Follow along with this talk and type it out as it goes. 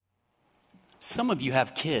Some of you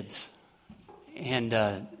have kids, and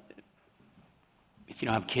if you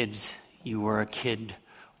don't have kids, you were a kid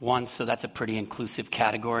once, so that's a pretty inclusive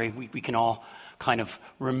category. We can all kind of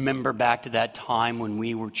remember back to that time when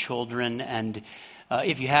we were children, and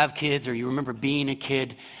if you have kids or you remember being a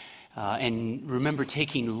kid and remember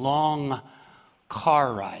taking long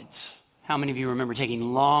car rides. How many of you remember taking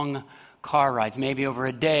long car rides, maybe over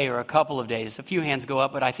a day or a couple of days? A few hands go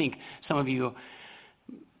up, but I think some of you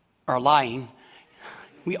are lying.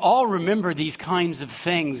 We all remember these kinds of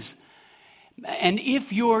things. And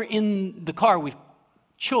if you're in the car with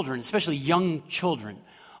children, especially young children,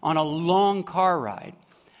 on a long car ride,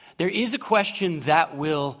 there is a question that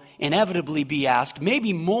will inevitably be asked,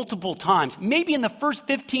 maybe multiple times, maybe in the first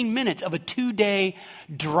 15 minutes of a 2-day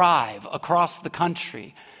drive across the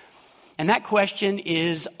country. And that question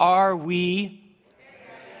is, are we?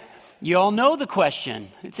 You all know the question.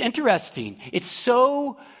 It's interesting. It's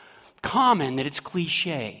so common that it's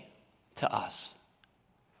cliche to us.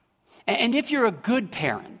 And if you're a good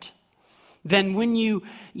parent, then when you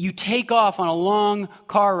take off on a long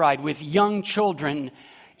car ride with young children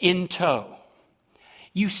in tow,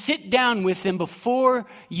 you sit down with them before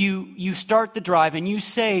you start the drive, and you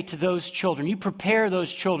say to those children, you prepare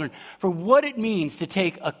those children for what it means to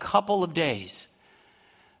take a couple of days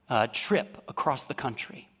trip across the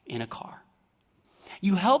country in a car.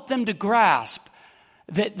 You help them to grasp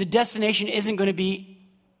that the destination isn't going to be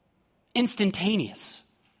instantaneous,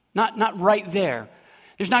 not right there.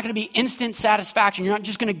 There's not going to be instant satisfaction. You're not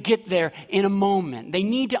just going to get there in a moment. They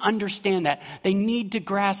need to understand that. They need to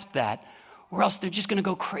grasp that, or else they're just going to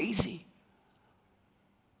go crazy.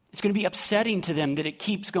 It's going to be upsetting to them that it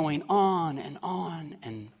keeps going on and on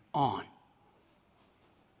and on.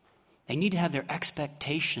 They need to have their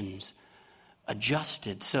expectations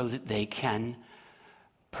adjusted so that they can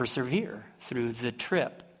persevere through the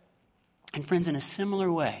trip. And friends, in a similar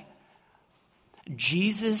way,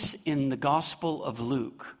 Jesus in the Gospel of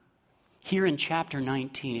Luke, here in chapter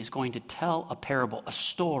 19, is going to tell a parable, a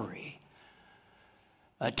story,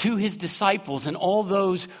 to his disciples and all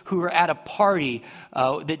those who are at a party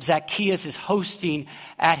that Zacchaeus is hosting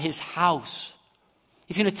at his house.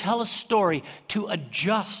 He's going to tell a story to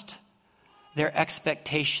adjust their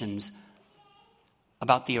expectations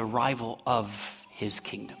about the arrival of his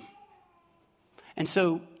kingdom. And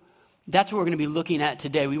so that's what we're going to be looking at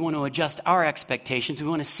today. We want to adjust our expectations. We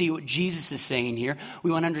want to see what Jesus is saying here.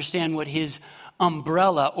 We want to understand what his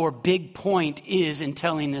umbrella or big point is in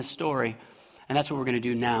telling this story. And that's what we're going to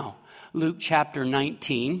do now. Luke chapter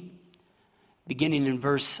 19, beginning in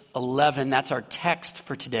verse 11. That's our text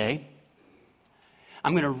for today.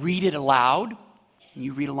 I'm going to read it aloud.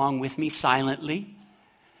 You read along with me silently.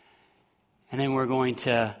 And then we're going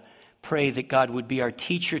to pray that God would be our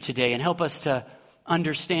teacher today and help us to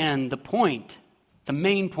understand the point, the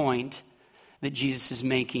main point that Jesus is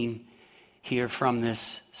making here from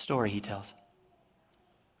this story he tells.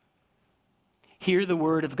 Hear the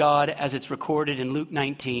word of God as it's recorded in Luke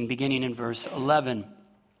 19, beginning in verse 11.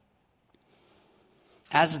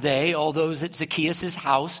 As they, all those at Zacchaeus'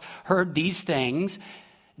 house, heard these things,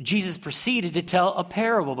 Jesus proceeded to tell a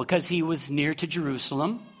parable because he was near to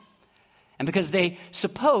Jerusalem and because they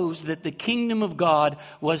supposed that the kingdom of God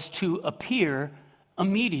was to appear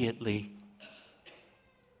immediately.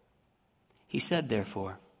 He said,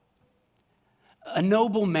 therefore, a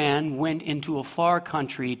noble man went into a far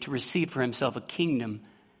country to receive for himself a kingdom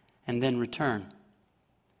and then return.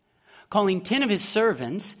 Calling 10 of his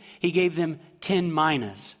servants, he gave them 10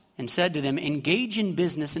 minas and said to them, engage in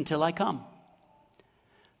business until I come.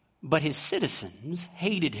 But his citizens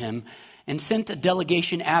hated him and sent a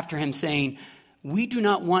delegation after him saying, we do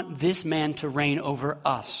not want this man to reign over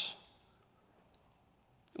us.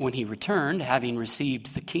 When he returned, having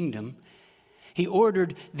received the kingdom, he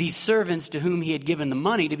ordered these servants to whom he had given the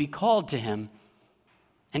money to be called to him,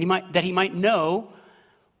 and that he might know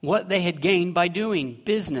what they had gained by doing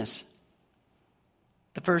business.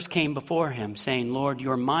 The first came before him, saying, Lord,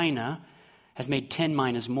 your mina has made 10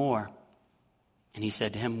 minas more. And he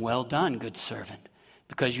said to him, well done, good servant.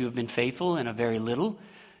 Because you have been faithful in a very little,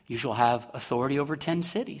 you shall have authority over 10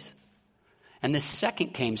 cities. And the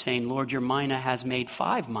second came, saying, Lord, your mina has made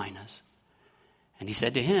 5 minas. And he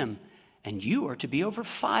said to him, and you are to be over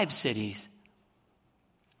 5 cities.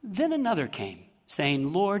 Then another came,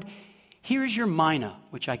 saying, Lord, here is your mina,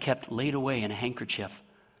 which I kept laid away in a handkerchief.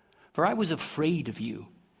 For I was afraid of you,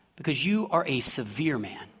 because you are a severe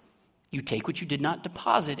man. You take what you did not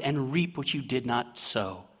deposit and reap what you did not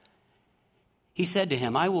sow. He said to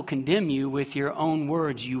him, I will condemn you with your own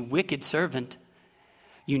words, you wicked servant.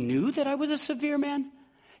 You knew that I was a severe man,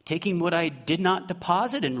 taking what I did not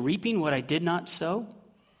deposit and reaping what I did not sow?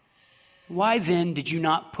 Why then did you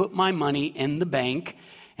not put my money in the bank,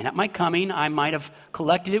 and at my coming I might have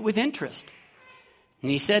collected it with interest?' And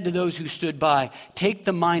he said to those who stood by, 'Take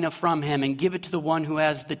the mina from him and give it to the one who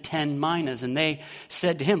has the 10 minas.' And they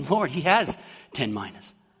said to him, 'Lord, he has 10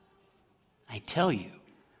 minas.' I tell you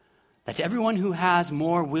that to everyone who has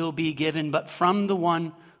more will be given, but from the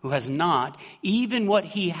one who has not, even what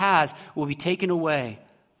he has will be taken away.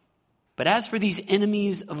 But as for these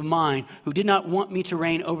enemies of mine who did not want me to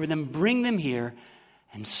reign over them, bring them here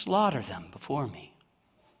and slaughter them before me."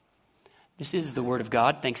 This is the word of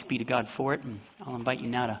God. Thanks be to God for it. And I'll invite you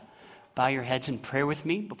now to bow your heads in prayer with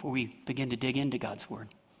me before we begin to dig into God's word.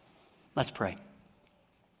 Let's pray.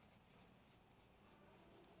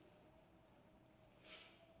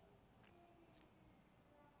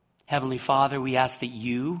 Heavenly Father, we ask that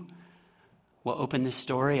you will open this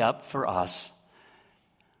story up for us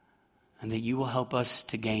and that you will help us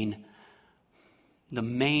to gain the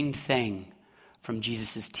main thing from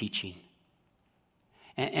Jesus' teaching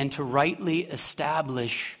and to rightly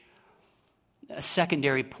establish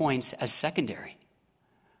secondary points as secondary,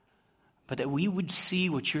 but that we would see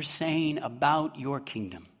what you're saying about your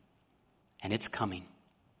kingdom and its coming,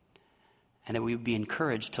 and that we would be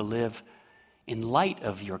encouraged to live in light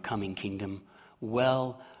of your coming kingdom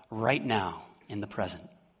well right now in the present.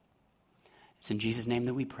 It's in Jesus' name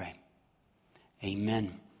that we pray.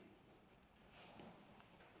 Amen.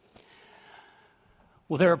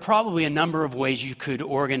 Well, there are probably a number of ways you could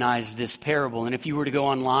organize this parable. And if you were to go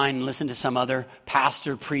online and listen to some other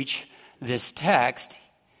pastor preach this text,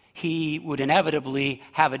 he would inevitably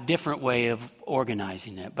have a different way of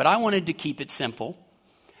organizing it. But I wanted to keep it simple.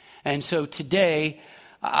 And so today,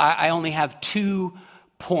 I only have 2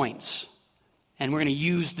 points. And we're going to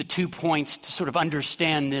use the 2 points to sort of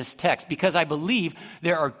understand this text, because I believe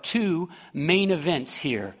there are 2 main events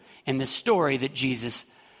here in the story that Jesus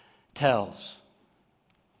tells.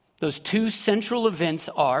 Those 2 central events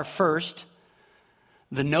are, first,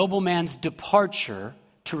 the nobleman's departure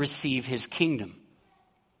to receive his kingdom.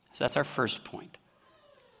 So that's our first point.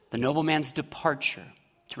 The nobleman's departure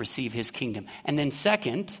to receive his kingdom. And then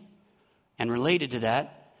second, and related to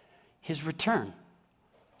that, his return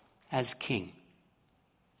as king.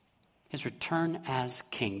 His return as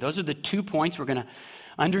king. Those are the 2 points. We're going to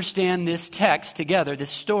understand this text together,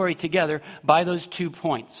 this story together, by those 2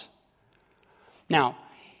 points. Now,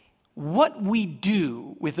 what we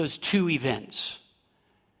do with those 2 events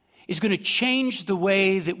is going to change the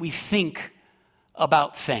way that we think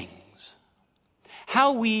about things.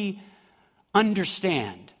 How we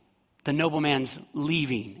understand the nobleman's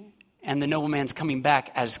leaving and the nobleman's coming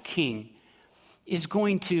back as king is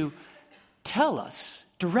going to tell us,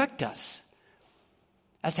 direct us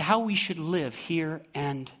as to how we should live here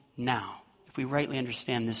and now, if we rightly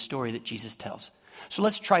understand this story that Jesus tells. So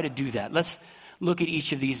let's try to do that. Let's look at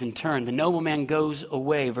each of these in turn. The nobleman goes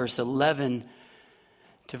away, verse 11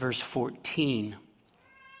 to verse 14.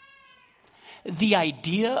 The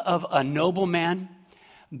idea of a nobleman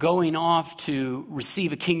going off to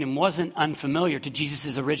receive a kingdom wasn't unfamiliar to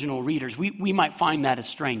Jesus' original readers. We might find that a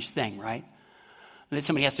strange thing, right? That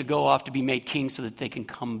somebody has to go off to be made king so that they can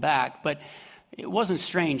come back. But it wasn't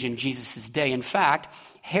strange in Jesus' day. In fact,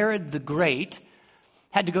 Herod the Great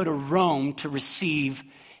had to go to Rome to receive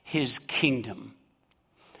his kingdom.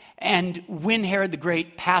 And when Herod the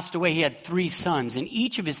Great passed away, he had 3 sons. And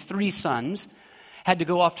each of his 3 sons had to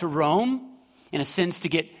go off to Rome, in a sense, to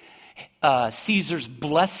get Caesar's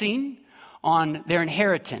blessing on their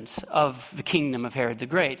inheritance of the kingdom of Herod the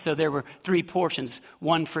Great. So there were 3 portions,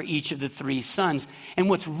 1 for each of the 3 sons. And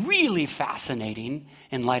what's really fascinating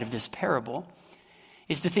in light of this parable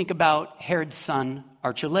is to think about Herod's son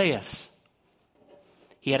Archelaus.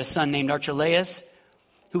 He had a son named Archelaus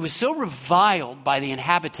who was so reviled by the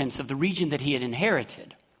inhabitants of the region that he had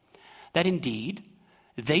inherited that indeed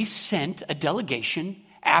they sent a delegation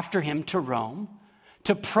after him to Rome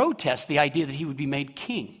to protest the idea that he would be made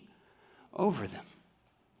king over them.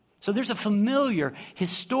 So there's a familiar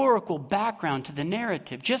historical background to the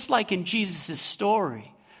narrative. Just like in Jesus'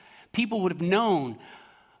 story, people would have known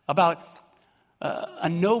about a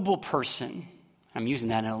noble person. I'm using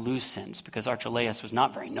that in a loose sense because Archelaus was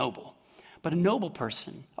not very noble. But a noble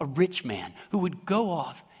person, a rich man, who would go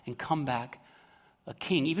off and come back a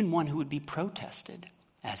king, even one who would be protested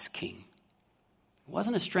as king. It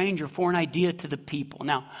wasn't a strange or foreign idea to the people.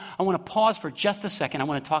 Now, I want to pause for just a second. I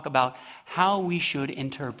want to talk about how we should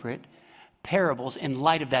interpret parables in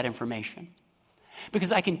light of that information.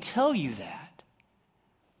 Because I can tell you that,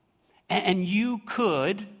 and you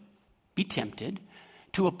could be tempted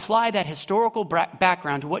to apply that historical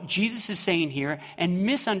background to what Jesus is saying here and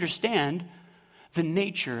misunderstand the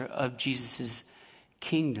nature of Jesus'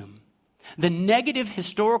 kingdom. The negative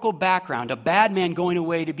historical background, a bad man going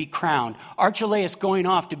away to be crowned, Archelaus going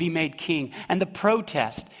off to be made king, and the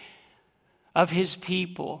protest of his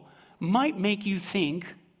people might make you think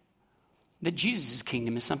that Jesus'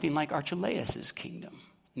 kingdom is something like Archelaus' kingdom.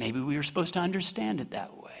 Maybe we were supposed to understand it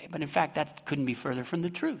that way, but in fact, that couldn't be further from the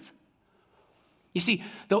truth. You see,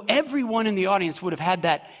 though everyone in the audience would have had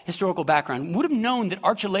that historical background, would have known that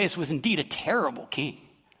Archelaus was indeed a terrible king,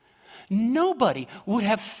 nobody would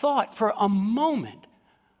have thought for a moment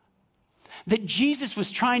that Jesus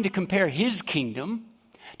was trying to compare his kingdom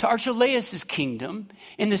to Archelaus' kingdom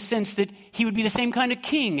in the sense that he would be the same kind of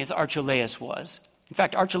king as Archelaus was. In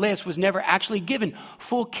fact, Archelaus was never actually given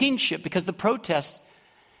full kingship because the protest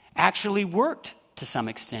actually worked to some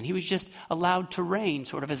extent. He was just allowed to reign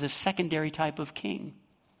sort of as a secondary type of king.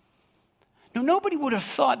 No, nobody would have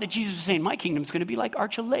thought that Jesus was saying, my kingdom is going to be like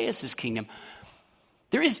Archelaus' kingdom.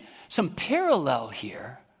 There is some parallel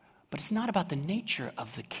here, but it's not about the nature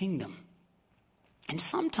of the kingdom. And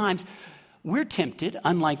sometimes we're tempted,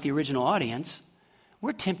 unlike the original audience,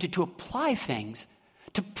 we're tempted to apply things,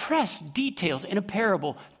 to press details in a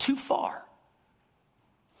parable too far,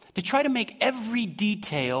 to try to make every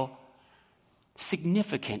detail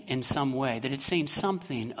significant in some way, that it's saying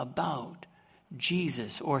something about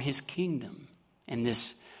Jesus or his kingdom in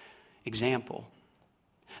this example.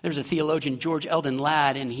 There's a theologian, George Eldon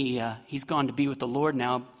Ladd, and he's gone to be with the Lord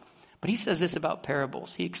now, but he says this about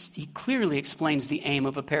parables. He clearly explains the aim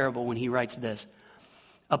of a parable when he writes this.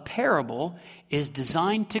 A parable is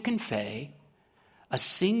designed to convey a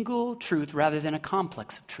single truth rather than a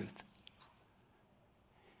complex of truth.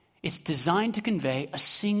 It's designed to convey a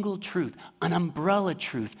single truth, an umbrella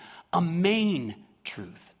truth, a main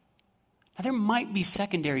truth. Now, there might be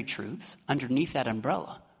secondary truths underneath that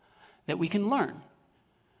umbrella that we can learn.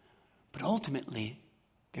 But ultimately,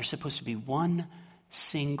 there's supposed to be one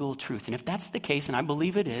single truth. And if that's the case, and I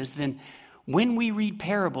believe it is, then when we read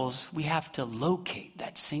parables, we have to locate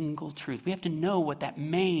that single truth. We have to know what that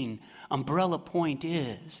main umbrella point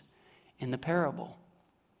is in the parable.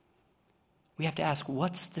 We have to ask,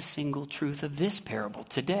 what's the single truth of this parable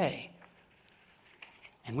today?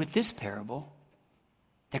 And with this parable,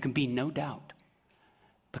 there can be no doubt.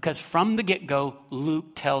 Because from the get-go,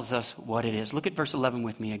 Luke tells us what it is. Look at verse 11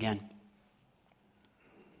 with me again.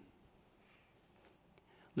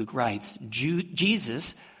 Luke writes,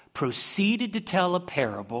 Jesus proceeded to tell a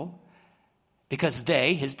parable because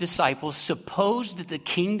they, his disciples, supposed that the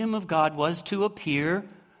kingdom of God was to appear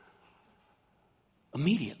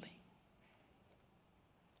immediately.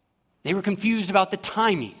 They were confused about the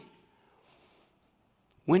timing.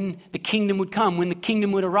 When the kingdom would come, when the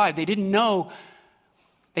kingdom would arrive. They didn't know.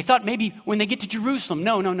 They thought maybe when they get to Jerusalem.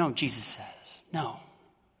 No, Jesus says. No.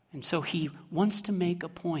 And so he wants to make a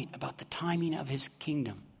point about the timing of his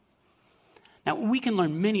kingdom. Now, we can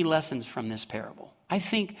learn many lessons from this parable. I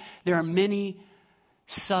think there are many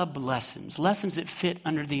sub-lessons, lessons that fit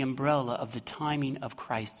under the umbrella of the timing of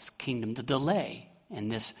Christ's kingdom, the delay in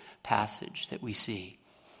this passage that we see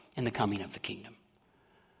in the coming of the kingdom.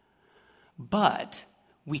 But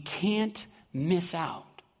we can't miss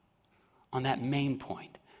out on that main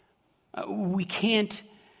point. We can't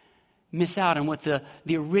miss out on what the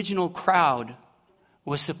original crowd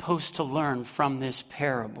was supposed to learn from this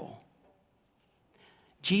parable.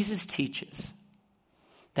 Jesus teaches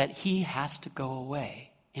that he has to go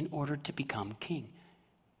away in order to become king.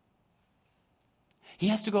 He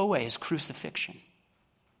has to go away. His crucifixion,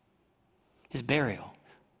 his burial,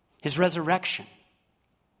 his resurrection,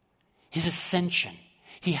 his ascension.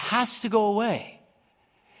 He has to go away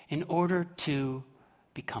in order to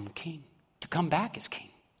become king, to come back as king.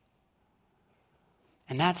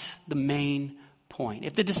 And that's the main point.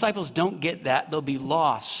 If the disciples don't get that, they'll be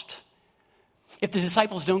lost. If the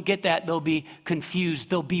disciples don't get that, they'll be confused.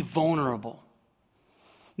 They'll be vulnerable.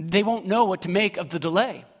 They won't know what to make of the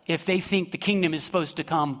delay if they think the kingdom is supposed to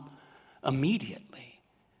come immediately.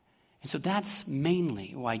 And so that's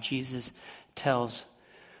mainly why Jesus tells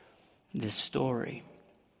this story.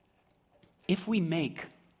 If we make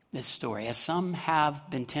this story, as some have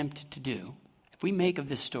been tempted to do, if we make of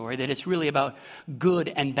this story that it's really about good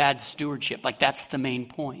and bad stewardship, like that's the main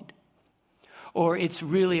point, or it's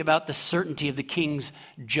really about the certainty of the king's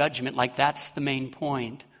judgment, like that's the main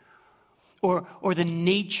point, or the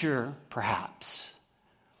nature, perhaps,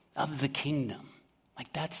 of the kingdom,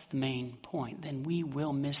 like that's the main point, then we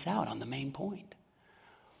will miss out on the main point,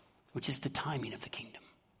 which is the timing of the kingdom,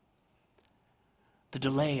 the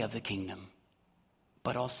delay of the kingdom,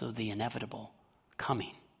 but also the inevitable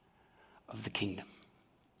coming of the kingdom.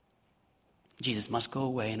 Jesus must go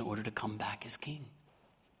away in order to come back as king.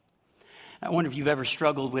 I wonder if you've ever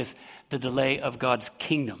struggled with the delay of God's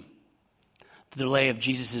kingdom, the delay of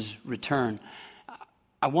Jesus' return.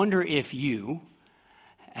 I wonder if you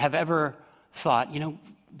have ever thought,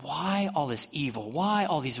 why all this evil? Why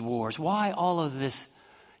all these wars? Why all of this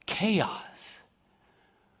chaos?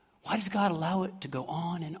 Why does God allow it to go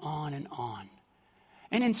on and on and on?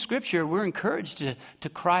 And in Scripture, we're encouraged to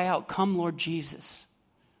cry out, "Come, Lord Jesus."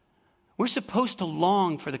 We're supposed to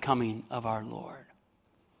long for the coming of our Lord.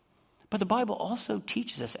 But the Bible also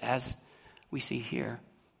teaches us, as we see here,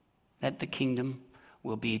 that the kingdom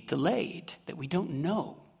will be delayed, that we don't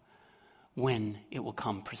know when it will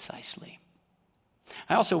come precisely.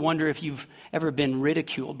 I also wonder if you've ever been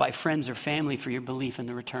ridiculed by friends or family for your belief in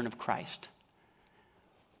the return of Christ.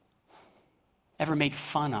 Ever made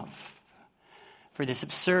fun of for this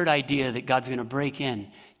absurd idea that God's going to break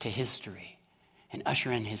in to history and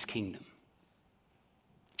usher in his kingdom.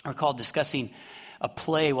 I recall discussing a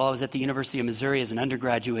play while I was at the University of Missouri as an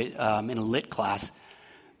undergraduate in a lit class.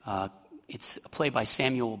 It's a play by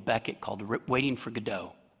Samuel Beckett called Waiting for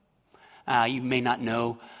Godot. You may not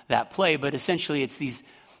know that play, but essentially it's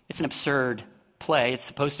an absurd play. It's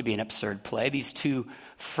supposed to be an absurd play. These two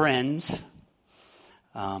friends,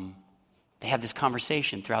 they have this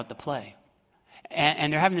conversation throughout the play.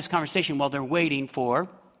 And they're having this conversation while they're waiting for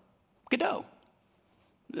Godot,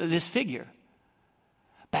 this figure.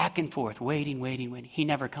 Back and forth, waiting. He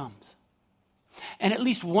never comes. And at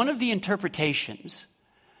least one of the interpretations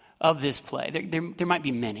of this play, there might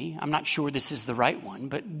be many, I'm not sure this is the right one,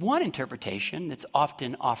 but one interpretation that's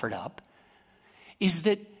often offered up is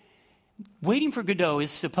that Waiting for Godot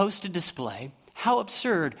is supposed to display how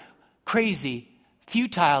absurd, crazy,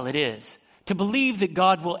 futile it is to believe that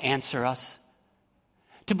God will answer us,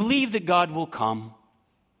 to believe that God will come,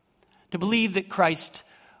 to believe that Christ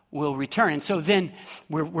will return. And so then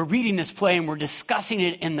we're reading this play and we're discussing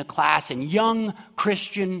it in the class, and young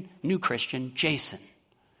Christian, new Christian, Jason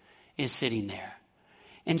is sitting there.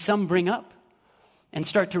 And some bring up and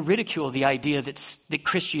start to ridicule the idea that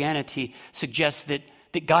Christianity suggests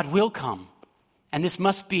that God will come. And this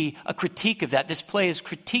must be a critique of that. This play is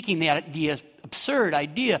critiquing the absurd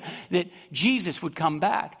idea that Jesus would come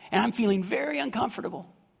back. And I'm feeling very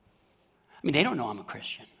uncomfortable. I mean, they don't know I'm a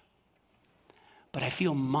Christian. But I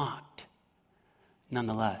feel mocked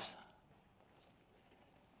nonetheless.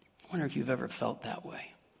 I wonder if you've ever felt that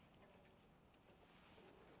way.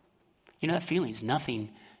 That feeling is nothing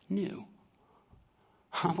new.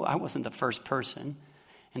 I wasn't the first person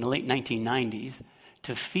in the late 1990s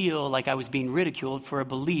to feel like I was being ridiculed for a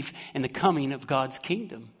belief in the coming of God's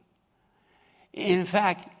kingdom. In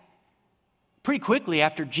fact, pretty quickly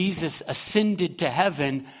after Jesus ascended to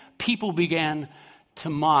heaven, people began to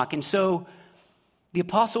mock. And so the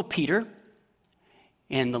Apostle Peter,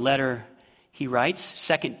 in the letter he writes,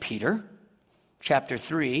 2 Peter, chapter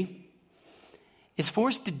 3, is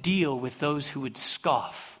forced to deal with those who would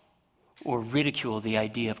scoff or ridicule the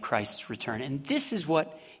idea of Christ's return. And this is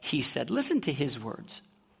what he said. Listen to his words.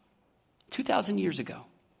 2,000 years ago,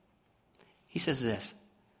 he says this: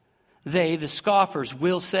 "They, the scoffers,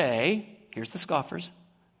 will say," here's the scoffers,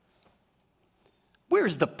 "Where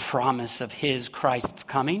is the promise of his, Christ's,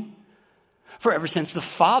 coming? For ever since the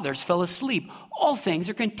fathers fell asleep, all things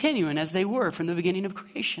are continuing as they were from the beginning of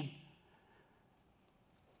creation."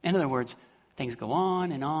 In other words, things go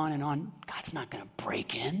on and on and on. God's not going to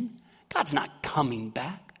break in. God's not coming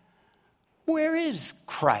back. Where is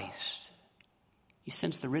Christ? You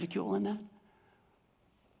sense the ridicule in that?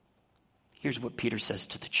 Here's what Peter says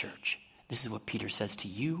to the church. This is what Peter says to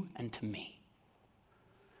you and to me.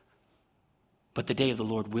 "But the day of the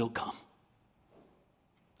Lord will come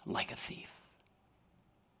like a thief."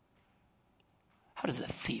 How does a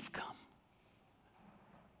thief come?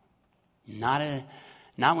 Not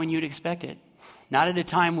when you'd expect it. Not at a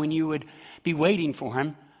time when you would be waiting for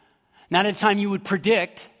him. Not at a time you would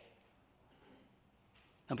predict.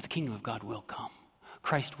 No, but the kingdom of God will come.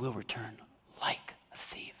 Christ will return like a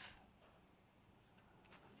thief.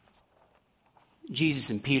 Jesus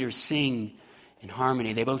and Peter sing in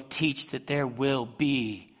harmony. They both teach that there will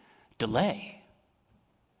be delay.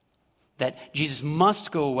 That Jesus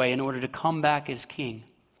must go away in order to come back as king.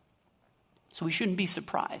 So we shouldn't be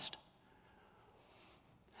surprised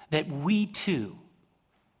that we too,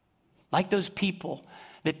 like those people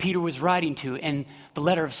that Peter was writing to in the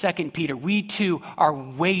letter of 2 Peter, we too are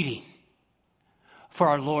waiting for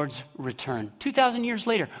our Lord's return. 2,000 years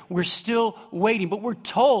later, we're still waiting, but we're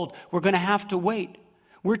told we're going to have to wait.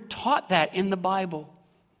 We're taught that in the Bible.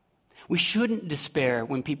 We shouldn't despair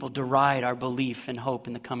when people deride our belief and hope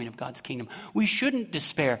in the coming of God's kingdom. We shouldn't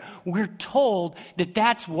despair. We're told that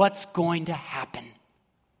that's what's going to happen.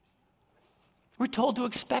 We're told to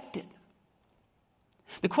expect it.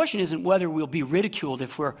 The question isn't whether we'll be ridiculed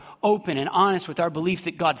if we're open and honest with our belief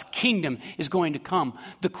that God's kingdom is going to come.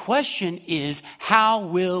 The question is, how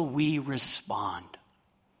will we respond?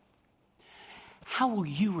 How will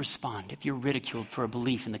you respond if you're ridiculed for a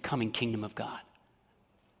belief in the coming kingdom of God?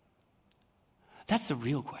 That's the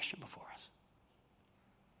real question before us.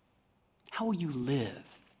 How will you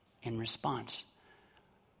live in response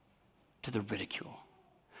to the ridicule?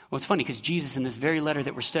 Well, it's funny because Jesus, in this very letter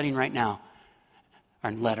that we're studying right now,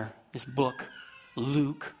 this book,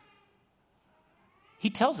 Luke, he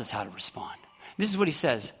tells us how to respond. This is what he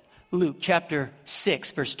says. Luke chapter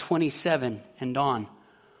 6, verse 27 and on.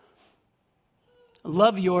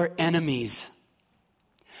 Love your enemies.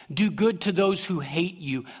 Do good to those who hate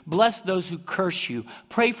you. Bless those who curse you.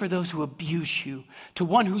 Pray for those who abuse you. To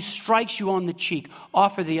one who strikes you on the cheek,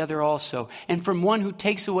 offer the other also. And from one who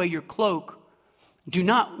takes away your cloak, do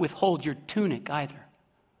not withhold your tunic either.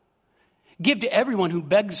 Give to everyone who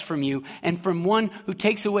begs from you, and from one who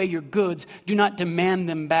takes away your goods, do not demand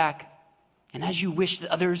them back. And as you wish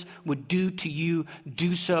that others would do to you,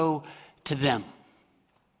 do so to them.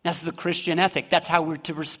 That's the Christian ethic. That's how we're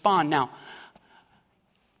to respond. Now,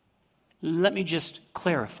 let me just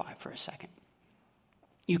clarify for a second.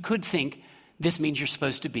 You could think this means you're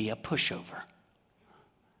supposed to be a pushover.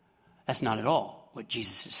 That's not at all what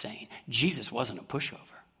Jesus is saying. Jesus wasn't a pushover.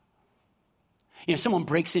 You know, if someone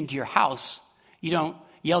breaks into your house, you don't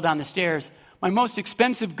yell down the stairs, "My most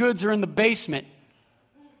expensive goods are in the basement."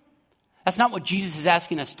 That's not what Jesus is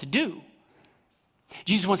asking us to do.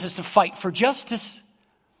 Jesus wants us to fight for justice.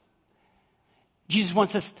 Jesus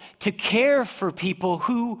wants us to care for people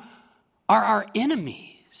who are our enemies.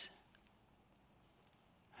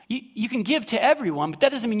 You can give to everyone, but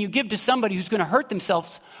that doesn't mean you give to somebody who's going to hurt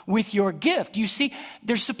themselves with your gift. You see,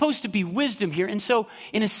 there's supposed to be wisdom here. And so,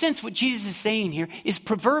 in a sense, what Jesus is saying here is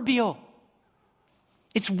proverbial.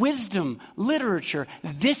 It's wisdom, literature.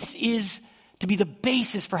 This is to be the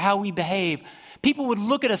basis for how we behave. People would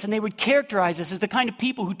look at us and they would characterize us as the kind of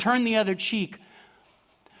people who turn the other cheek,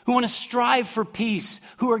 who want to strive for peace,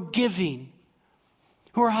 who are giving,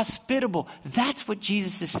 who are hospitable. That's what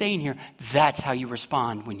Jesus is saying here. That's how you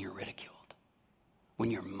respond when you're ridiculed,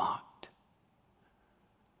 when you're mocked.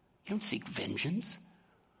 You don't seek vengeance.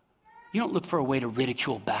 You don't look for a way to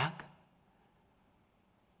ridicule back.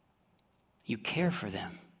 You care for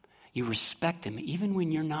them. You respect them even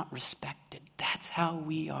when you're not respected. That's how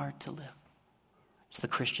we are to live. It's the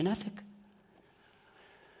Christian ethic.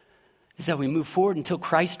 This is how we move forward until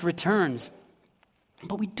Christ returns.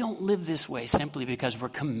 But we don't live this way simply because we're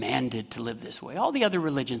commanded to live this way. All the other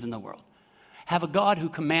religions in the world have a God who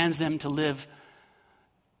commands them to live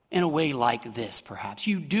in a way like this, perhaps.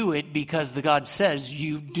 You do it because the God says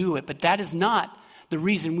you do it, but that is not the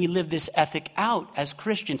reason we live this ethic out as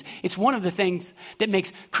Christians. It's one of the things that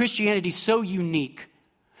makes Christianity so unique,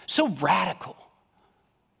 so radical,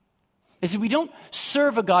 is that we don't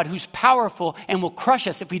serve a God who's powerful and will crush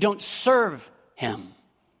us if we don't serve him.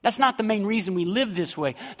 That's not the main reason we live this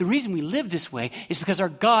way. The reason we live this way is because our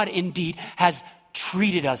God indeed has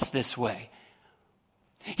treated us this way.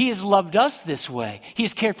 He has loved us this way. He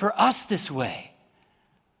has cared for us this way.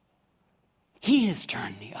 He has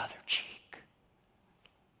turned the other cheek.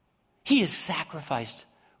 He has sacrificed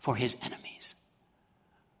for his enemies.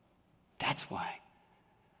 That's why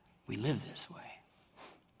we live this way.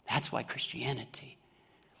 That's why Christianity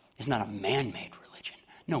is not a man-made religion.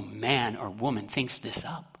 No man or woman thinks this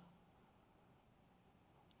up.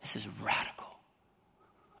 This is radical,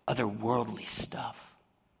 otherworldly stuff.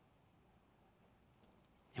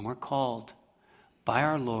 And we're called by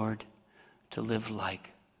our Lord to live like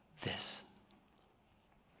this.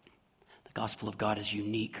 The gospel of God is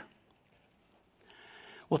unique.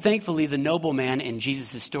 Well, thankfully, the nobleman in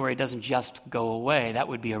Jesus' story doesn't just go away. That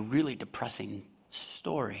would be a really depressing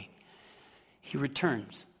story. He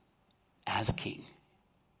returns as king.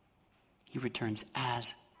 He returns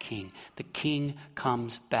as king. The king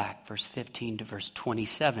comes back, verse 15 to verse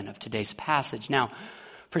 27 of today's passage. Now,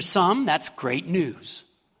 for some, that's great news.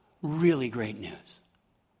 Really great news.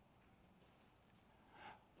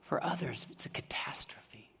 For others, it's a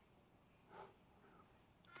catastrophe.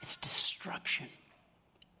 It's destruction.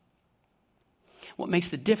 What makes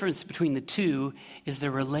the difference between the two is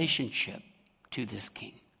their relationship to this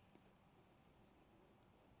king.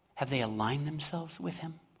 Have they aligned themselves with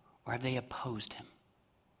him, or have they opposed him?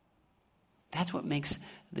 That's what makes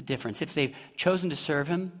the difference. If they've chosen to serve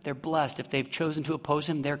him, they're blessed. If they've chosen to oppose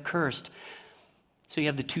him, they're cursed. So you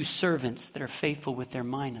have the two servants that are faithful with their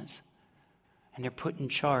minas, and they're put in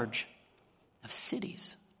charge of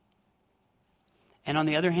cities. And on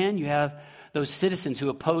the other hand, you have those citizens who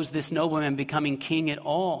oppose this nobleman becoming king at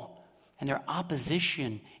all, and their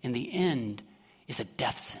opposition in the end is a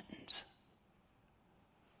death sentence.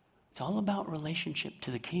 It's all about relationship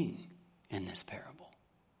to the king in this parable.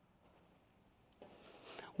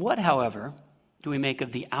 What, however, do we make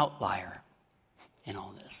of the outlier in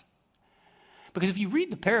all this? Because if you read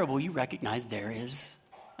the parable, you recognize there is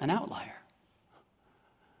an outlier.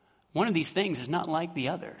 One of these things is not like the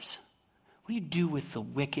others. What do you do with the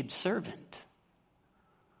wicked servant?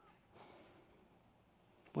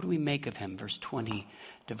 What do we make of him? Verse 20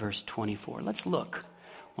 to verse 24. Let's look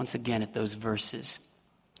once again at those verses.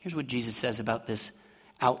 Here's what Jesus says about this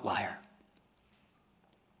outlier.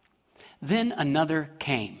 Then another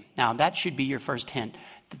came. Now that should be your first hint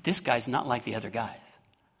that this guy's not like the other guys.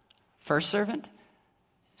 First servant,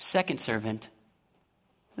 second servant,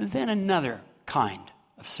 then another kind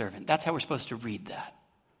of servant. That's how we're supposed to read that.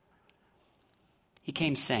 He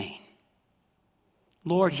came saying,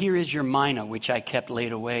 Lord, here is your mina, which I kept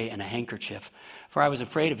laid away in a handkerchief. For I was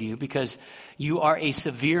afraid of you, because you are a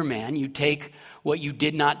severe man. You take what you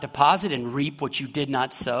did not deposit and reap what you did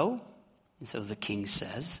not sow. And so the king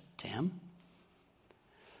says to him,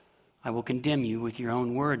 I will condemn you with your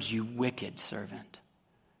own words, you wicked servant.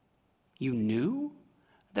 You knew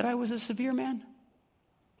that I was a severe man,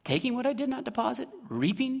 taking what I did not deposit,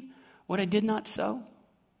 reaping what I did not sow.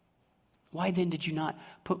 Why then did you not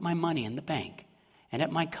put my money in the bank? And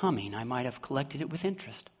at my coming, I might have collected it with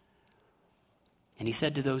interest. And he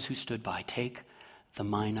said to those who stood by, take the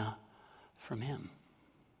mina from him.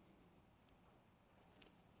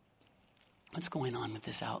 What's going on with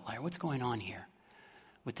this outlier? What's going on here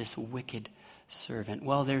with this wicked servant?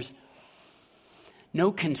 Well, there's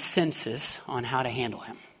no consensus on how to handle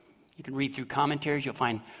him. You can read through commentaries. You'll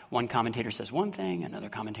find one commentator says one thing, another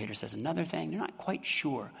commentator says another thing. They're not quite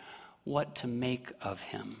sure what to make of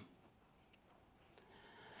him.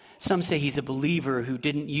 Some say he's a believer who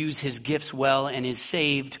didn't use his gifts well and is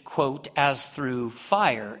saved, quote, as through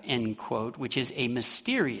fire, end quote, which is a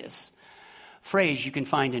mysterious phrase you can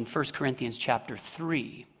find in 1 Corinthians chapter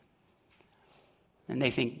 3. And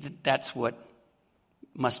they think that that's what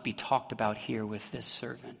must be talked about here with this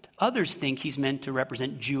servant. Others think he's meant to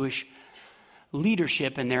represent Jewish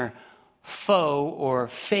leadership and their faux or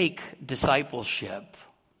fake discipleship,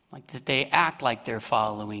 like that they act like they're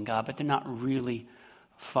following God, but they're not really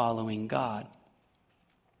following God.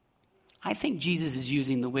 I think Jesus is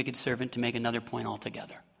using the wicked servant to make another point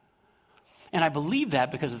altogether. And I believe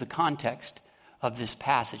that because of the context of this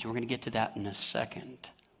passage. We're going to get to that in a second.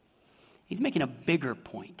 He's making a bigger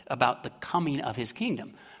point about the coming of his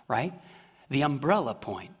kingdom, right? The umbrella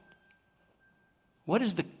point. What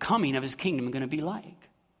is the coming of his kingdom going to be like?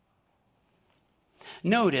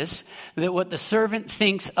 Notice that what the servant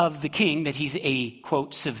thinks of the king, that he's a,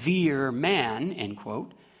 quote, severe man, end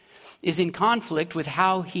quote, is in conflict with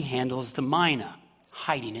how he handles the mina,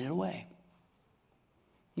 hiding it away.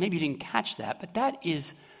 Maybe you didn't catch that, but that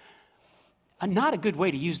is not a good way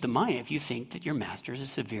to use the mina if you think that your master is a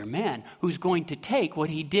severe man who's going to take what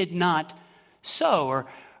he did not sow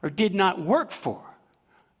or did not work for.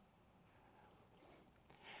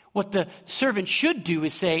 What the servant should do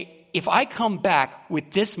is say, if I come back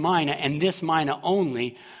with this mina and this mina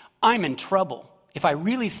only, I'm in trouble. If I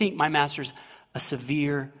really think my master's a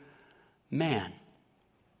severe man.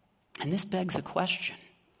 And this begs a question.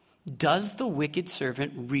 Does the wicked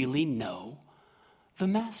servant really know the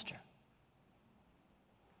master?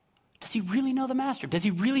 Does he really know the master? Does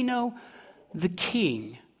he really know the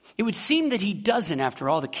king? It would seem that he doesn't. After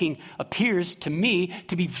all, the king appears to me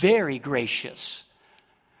to be very gracious.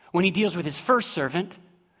 When he deals with his first servant,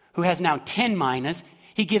 who has now 10 minas,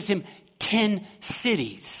 he gives him 10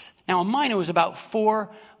 cities. Now, a mina was about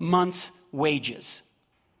 4 months' wages.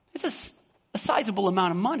 It's a sizable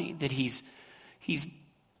amount of money that he's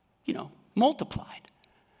multiplied.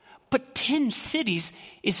 But 10 cities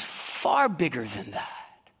is far bigger than that.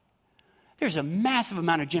 There's a massive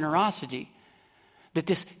amount of generosity that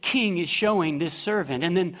this king is showing this servant.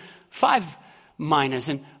 And then 5 minas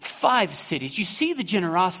and 5 cities. You see the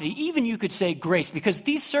generosity, even you could say grace, because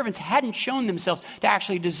these servants hadn't shown themselves to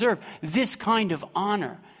actually deserve this kind of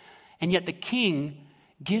honor. And yet the king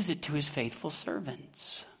gives it to his faithful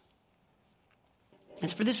servants.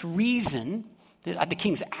 It's for this reason that the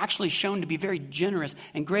king's actually shown to be very generous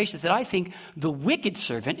and gracious that I think the wicked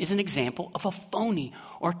servant is an example of a phony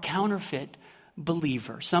or counterfeit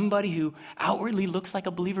believer, somebody who outwardly looks like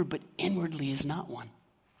a believer but inwardly is not one.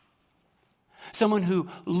 Someone who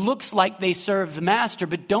looks like they serve the master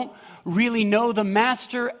but don't really know the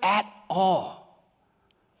master at all.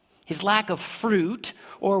 His lack of fruit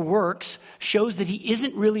or works shows that he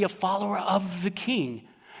isn't really a follower of the king.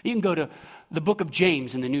 You can go to the book of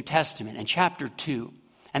James in the New Testament and chapter 2,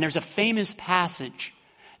 and there's a famous passage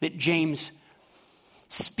that James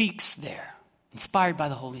speaks there, inspired by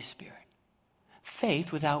the Holy Spirit.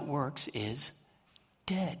 Faith without works is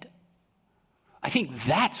dead. I think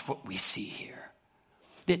that's what we see here.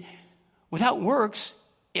 That without works,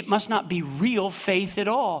 it must not be real faith at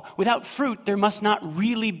all. Without fruit, there must not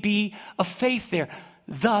really be a faith there.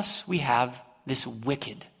 Thus, we have this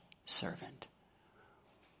wicked servant.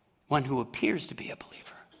 One who appears to be a believer.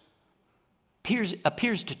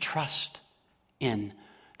 Appears to trust in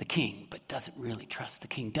the king, but doesn't really trust the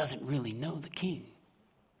king, doesn't really know the king.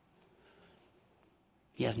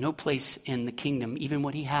 He has no place in the kingdom. Even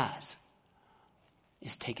what he has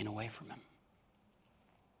is taken away from him.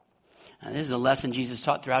 Now, this is a lesson Jesus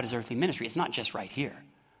taught throughout his earthly ministry. It's not just right here.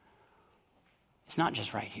 It's not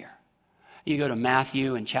just right here. You go to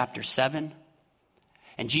Matthew in chapter 7,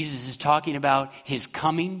 and Jesus is talking about his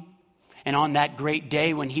coming. And on that great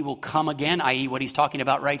day when he will come again, i.e. what he's talking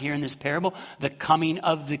about right here in this parable, the coming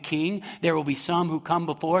of the king, there will be some who come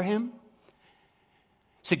before him,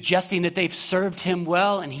 suggesting that they've served him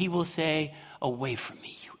well, and he will say, "Away from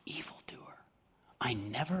me, you evildoer. I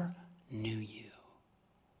never knew you."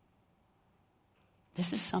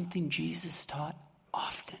 This is something Jesus taught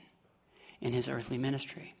often in his earthly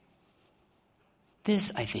ministry.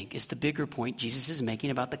 This, I think, is the bigger point Jesus is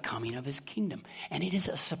making about the coming of his kingdom. And it is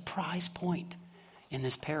a surprise point in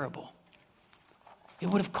this parable. It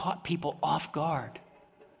would have caught people off guard.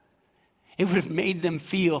 It would have made them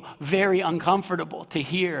feel very uncomfortable to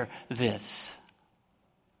hear this.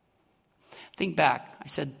 Think back. I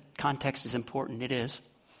said context is important. It is.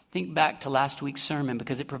 Think back to last week's sermon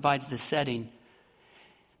because it provides the setting,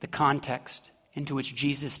 the context into which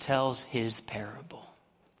Jesus tells his parable.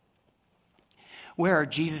 Where are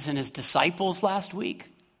Jesus and his disciples last week?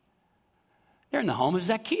 They're in the home of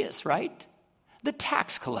Zacchaeus, right? The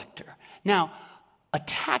tax collector. Now, a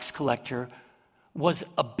tax collector was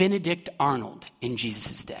a Benedict Arnold in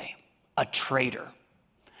Jesus' day, a traitor.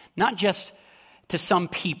 Not just to some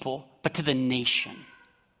people, but to the nation.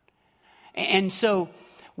 And so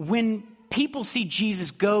when people see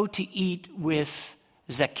Jesus go to eat with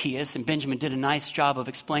Zacchaeus, and Benjamin did a nice job of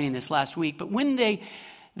explaining this last week, but when they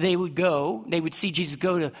would see Jesus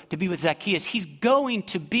go to be with Zacchaeus, he's going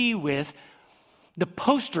to be with the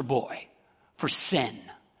poster boy for sin.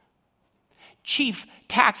 Chief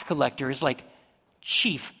tax collector is like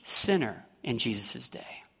chief sinner in Jesus'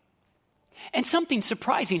 day. And something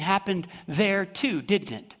surprising happened there too,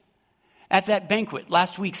 didn't it? At that banquet,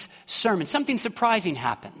 last week's sermon, something surprising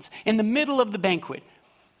happens. In the middle of the banquet,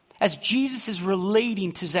 as Jesus is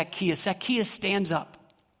relating to Zacchaeus, Zacchaeus stands up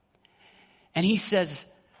and he says,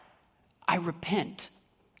 "I repent.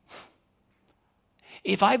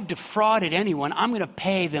 If I've defrauded anyone, I'm going to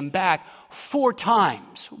pay them back 4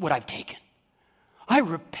 times what I've taken. I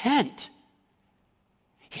repent."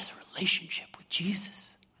 He has a relationship with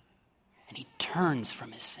Jesus, and he turns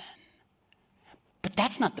from his sin. But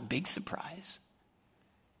that's not the big surprise.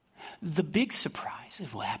 The big surprise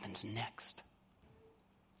is what happens next.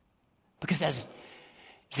 Because as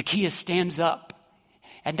Zacchaeus stands up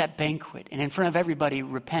at that banquet and in front of everybody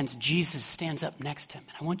repents, Jesus stands up next to him.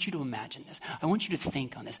 And I want you to imagine this. I want you to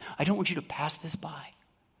think on this. I don't want you to pass this by.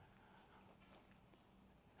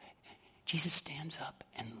 Jesus stands up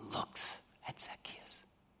and looks at Zacchaeus.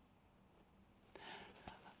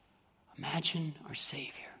 Imagine our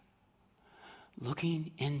Savior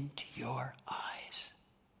looking into your eyes.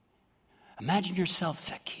 Imagine yourself,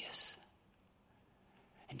 Zacchaeus.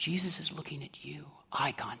 And Jesus is looking at you.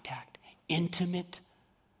 Eye contact. Intimate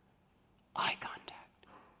eye contact.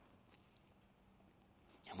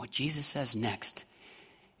 And what Jesus says next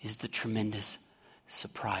is the tremendous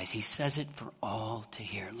surprise. He says it for all to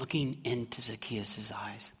hear. Looking into Zacchaeus'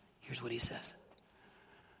 eyes, here's what he says.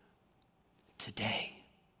 "Today,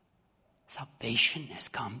 salvation has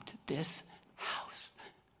come to this house.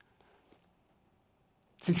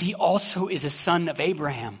 Since he also is a son of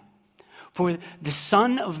Abraham. For the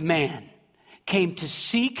Son of Man came to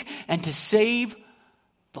seek and to save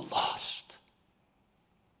the lost."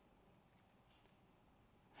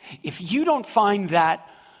 If you don't find that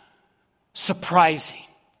surprising,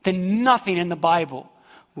 then nothing in the Bible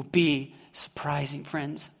will be surprising,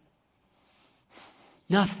 friends.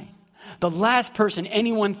 Nothing. The last person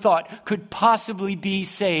anyone thought could possibly be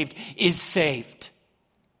saved is saved.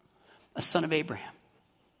 A son of Abraham.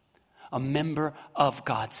 A member of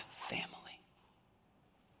God's family.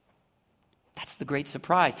 That's the great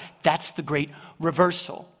surprise. That's the great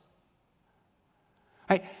reversal.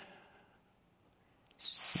 Right?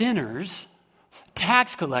 Sinners,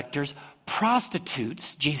 tax collectors,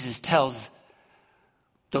 prostitutes, Jesus tells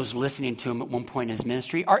those listening to him at one point in his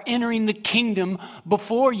ministry, are entering the kingdom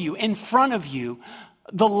before you, in front of you.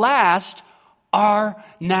 The last are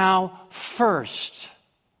now first.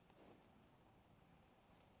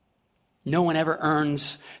 No one ever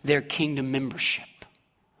earns their kingdom membership.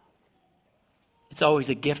 It's always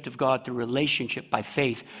a gift of God through relationship by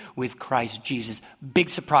faith with Christ Jesus. Big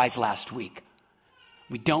surprise last week.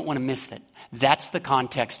 We don't want to miss that. That's the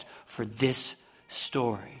context for this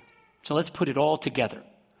story. So let's put it all together.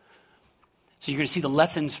 So you're going to see the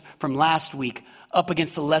lessons from last week up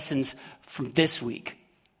against the lessons from this week.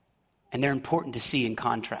 And they're important to see in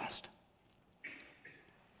contrast.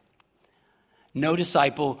 No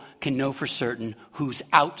disciple can know for certain who's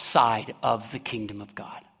outside of the kingdom of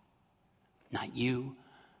God. Not you,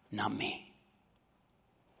 not me.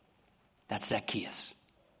 That's Zacchaeus.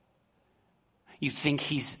 You think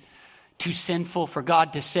he's too sinful for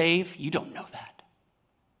God to save? You don't know that.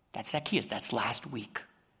 That's Zacchaeus. That's last week.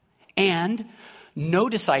 And no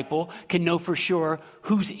disciple can know for sure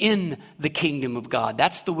who's in the kingdom of God.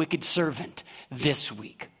 That's the wicked servant this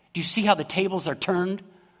week. Do you see how the tables are turned?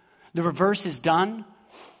 The reverse is done.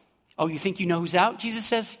 Oh, you think you know who's out? Jesus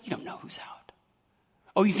says, you don't know who's out.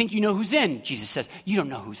 Oh, you think you know who's in? Jesus says, you don't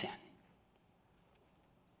know who's in.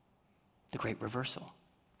 The great reversal.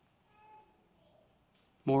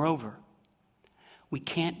 Moreover, we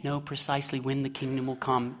can't know precisely when the kingdom will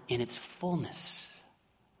come in its fullness.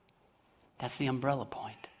 That's the umbrella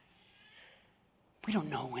point. We don't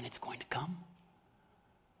know when it's going to come.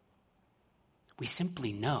 We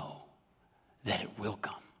simply know that it will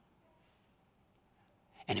come.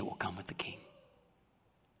 And it will come with the king.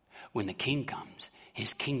 When the king comes,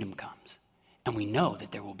 his kingdom comes. And we know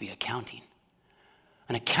that there will be accounting.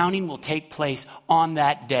 An accounting will take place on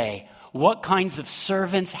that day. What kinds of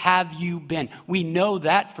servants have you been? We know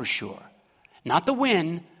that for sure. Not the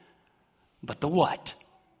when, but the what.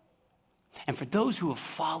 And for those who have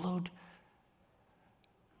followed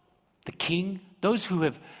the king, those who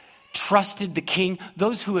have trusted the king,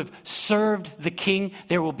 those who have served the king,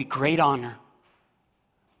 there will be great honor.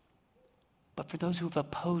 But for those who have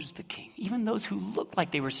opposed the king, even those who looked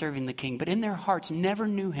like they were serving the king, but in their hearts never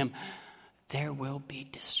knew him, there will be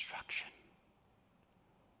destruction.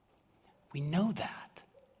 We know that.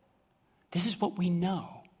 This is what we know.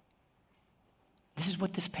 This is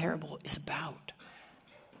what this parable is about.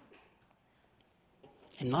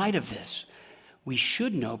 In light of this, we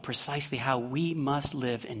should know precisely how we must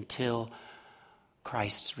live until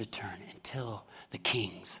Christ's return, until the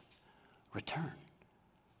king's return.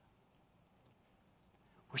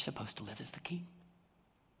 We're supposed to live as the king,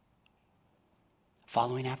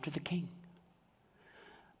 following after the king.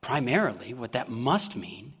 Primarily, what that must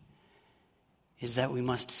mean is that we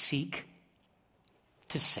must seek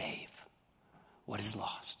to save what is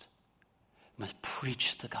lost. We must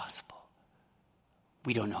preach the gospel.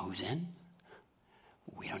 We don't know who's in.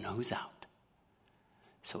 We don't know who's out.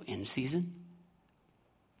 So in season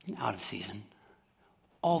and out of season,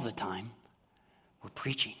 all the time, we're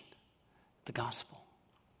preaching the gospel.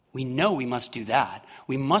 We know we must do that.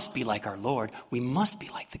 We must be like our Lord. We must be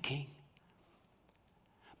like the King.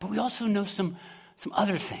 But we also know some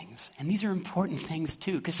other things. And these are important things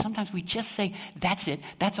too. Because sometimes we just say, that's it.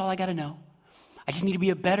 That's all I got to know. I just need to be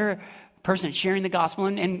a better person at sharing the gospel.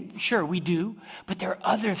 And sure, we do. But there are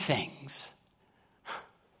other things.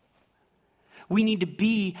 We need to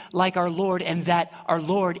be like our Lord, and that our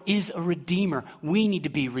Lord is a redeemer. We need to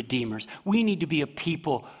be redeemers. We need to be a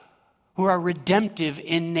people who are redemptive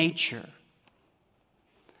in nature.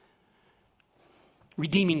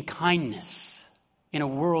 Redeeming kindness in a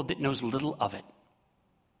world that knows little of it.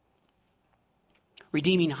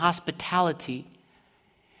 Redeeming hospitality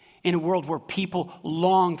in a world where people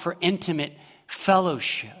long for intimate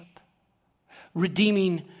fellowship.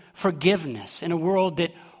 Redeeming forgiveness in a world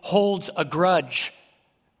that holds a grudge.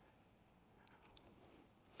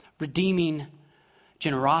 Redeeming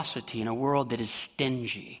generosity in a world that is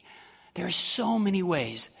stingy. There are so many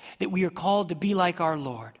ways that we are called to be like our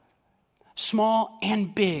Lord, small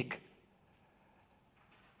and big.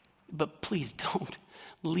 But please don't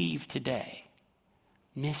leave today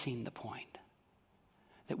missing the point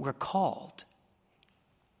that we're called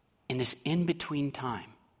in this in-between time,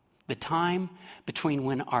 the time between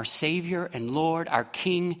when our Savior and Lord, our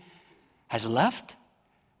King, has left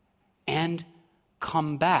and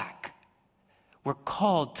come back. We're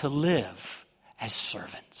called to live as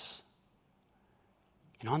servants.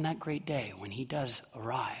 And on that great day, when he does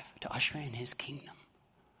arrive to usher in his kingdom,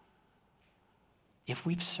 if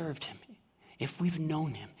we've served him, if we've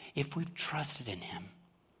known him, if we've trusted in him,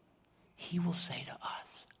 he will say to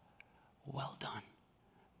us, well done,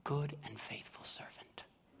 good and faithful servant.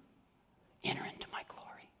 Enter into my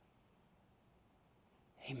glory.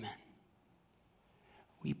 Amen.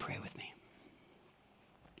 Will you pray with me?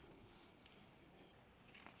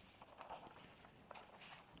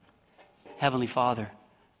 Heavenly Father,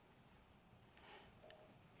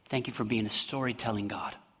 thank you for being a storytelling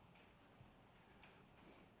God.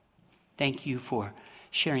 Thank you for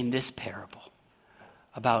sharing this parable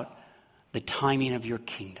about the timing of your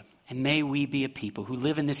kingdom. And may we be a people who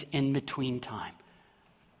live in this in-between time,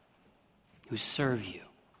 who serve you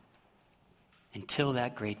until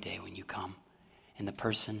that great day when you come in the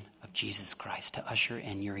person of Jesus Christ to usher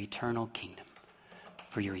in your eternal kingdom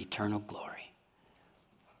for your eternal glory.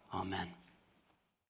 Amen.